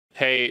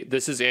Hey,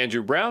 this is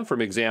Andrew Brown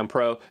from Exam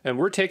Pro, and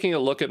we're taking a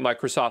look at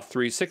Microsoft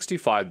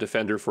 365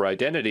 Defender for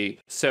Identity.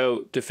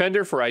 So,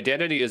 Defender for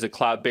Identity is a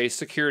cloud-based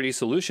security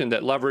solution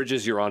that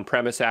leverages your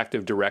on-premise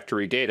Active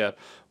Directory data,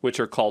 which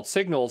are called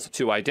signals,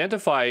 to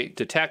identify,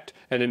 detect,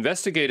 and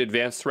investigate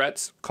advanced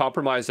threats,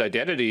 compromised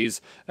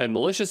identities, and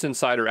malicious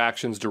insider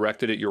actions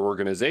directed at your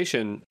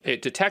organization.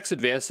 It detects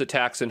advanced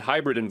attacks in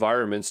hybrid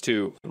environments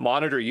to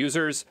monitor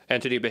users,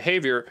 entity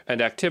behavior,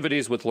 and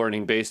activities with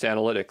learning-based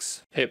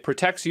analytics. It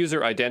protects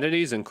user identities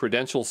and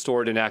credentials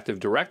stored in Active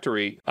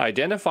Directory,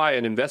 identify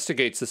and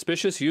investigate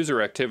suspicious user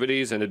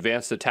activities and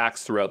advanced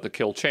attacks throughout the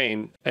kill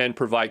chain, and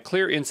provide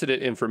clear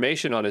incident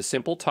information on a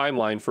simple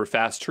timeline for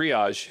fast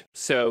triage.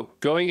 So,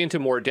 going into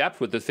more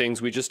depth with the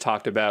things we just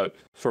talked about,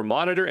 for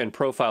monitor and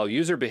profile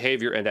user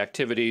behavior and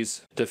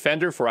activities,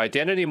 Defender for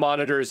Identity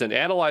monitors and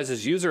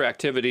analyzes user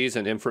activities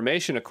and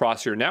information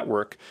across your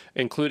network,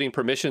 including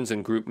permissions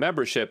and group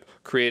membership,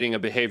 creating a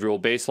behavioral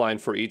baseline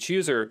for each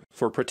user.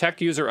 For protect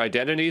user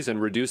identities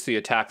and reduce the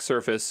attack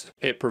surface,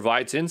 it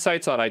provides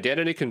insights on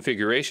identity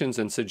configurations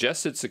and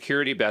suggested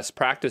security best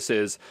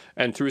practices,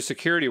 and through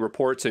security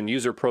reports and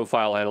user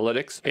profile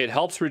analytics, it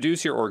helps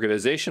reduce your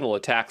organizational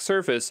attack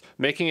surface,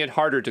 making it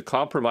harder to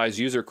compromise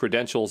user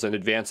credentials and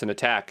advance an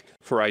attack.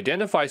 For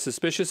identify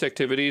suspicious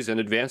activities and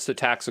advanced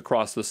attacks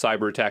across the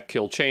cyber attack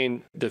kill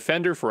chain,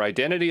 Defender for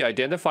Identity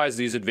identifies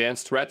these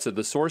advanced threats at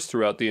the source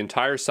throughout the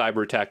entire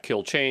cyber attack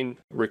kill chain: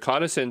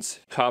 reconnaissance,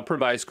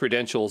 compromised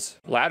credentials,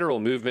 lateral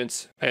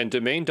movements, and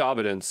domain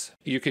dominance.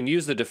 You can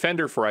use the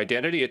Defender for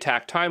Identity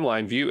attack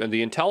timeline view and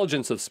the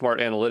intelligence of smart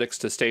analytics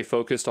to stay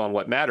focused on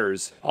what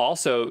matters.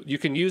 Also, you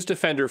can use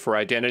Defender for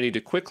Identity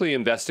to quickly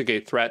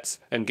investigate threats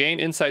and gain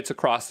insights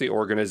across the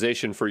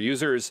organization for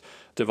users,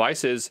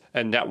 devices,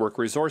 and network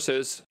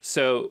resources.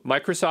 So,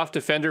 Microsoft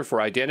Defender for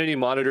Identity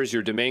monitors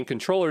your domain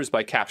controllers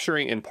by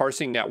capturing and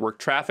parsing network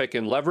traffic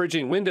and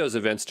leveraging Windows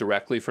events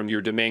directly from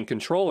your domain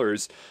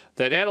controllers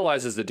that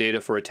analyzes the data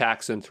for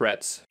attacks and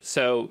threats.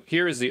 So,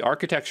 here is the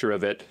architecture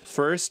of it.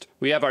 First,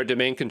 we have our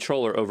domain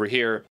controller over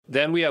here.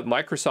 Then we have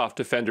Microsoft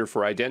Defender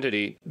for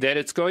Identity. Then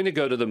it's going to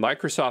go to the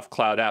Microsoft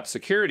Cloud App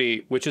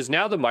Security, which is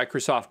now the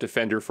Microsoft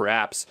Defender for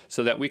Apps,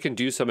 so that we can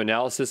do some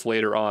analysis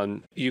later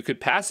on. You could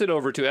pass it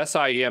over to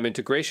SIEM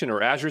integration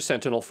or Azure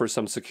Sentinel for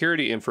some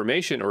security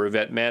information or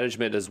event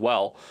management as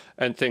well,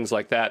 and things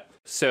like that.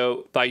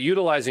 So, by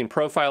utilizing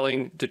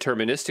profiling,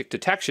 deterministic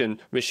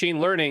detection,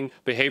 machine learning,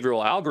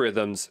 behavioral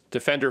algorithms,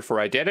 Defender for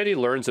Identity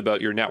learns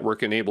about your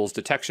network, enables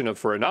detection of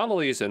for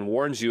anomalies, and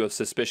warns you of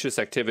suspicious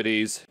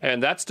activities.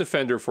 And that's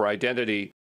Defender for Identity.